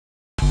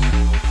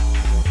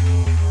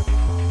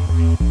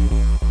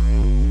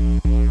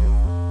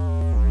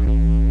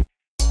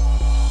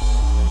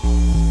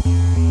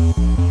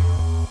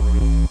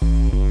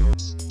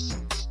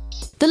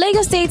The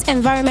Lagos State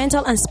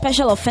Environmental and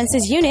Special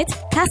Offences Unit,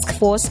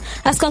 Taskforce,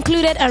 has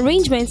concluded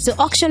arrangements to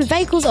auction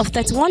vehicles of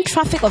 31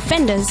 traffic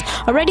offenders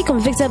already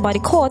convicted by the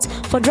court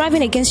for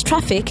driving against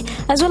traffic,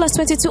 as well as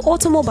 22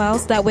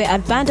 automobiles that were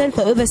abandoned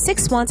for over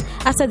 6 months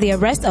after the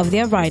arrest of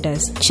their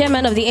riders.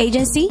 Chairman of the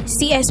agency,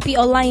 CSP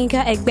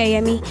Olayinka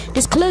Egbeyemi,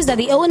 disclosed that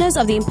the owners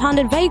of the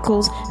impounded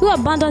vehicles who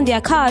abandoned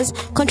their cars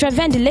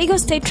contravened the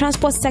Lagos State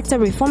Transport Sector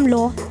Reform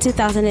Law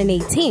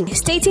 2018,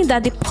 stating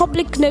that the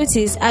public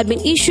notice had been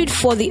issued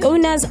for the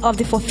owners of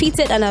the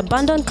forfeited and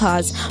abandoned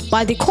cars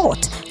by the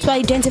court to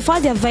identify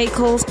their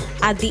vehicles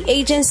at the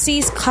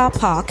agency's car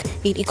park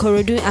in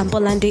Ikorodu and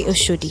Bolande,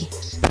 Oshodi.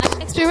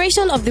 At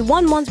expiration of the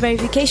 1-month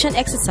verification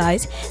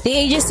exercise, the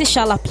agency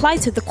shall apply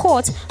to the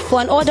court for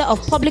an order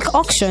of public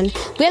auction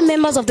where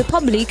members of the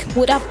public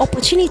would have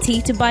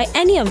opportunity to buy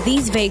any of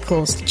these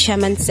vehicles, the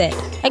chairman said.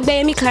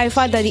 Egbeyemi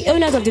clarified that the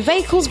owners of the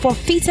vehicles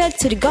forfeited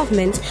to the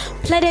government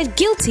pleaded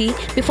guilty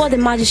before the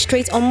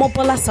magistrate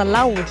Omobola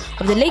Salawu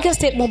of the Lagos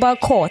State Mobile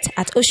Court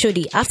at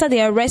Oshodi after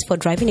their arrest for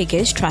driving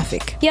against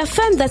traffic. He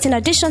affirmed that in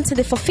addition to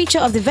the forfeiture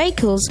of the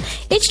vehicles,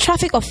 each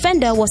traffic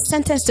offender was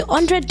sentenced to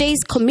 100 days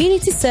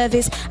community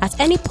service at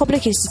any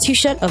public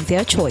institution of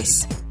their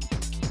choice.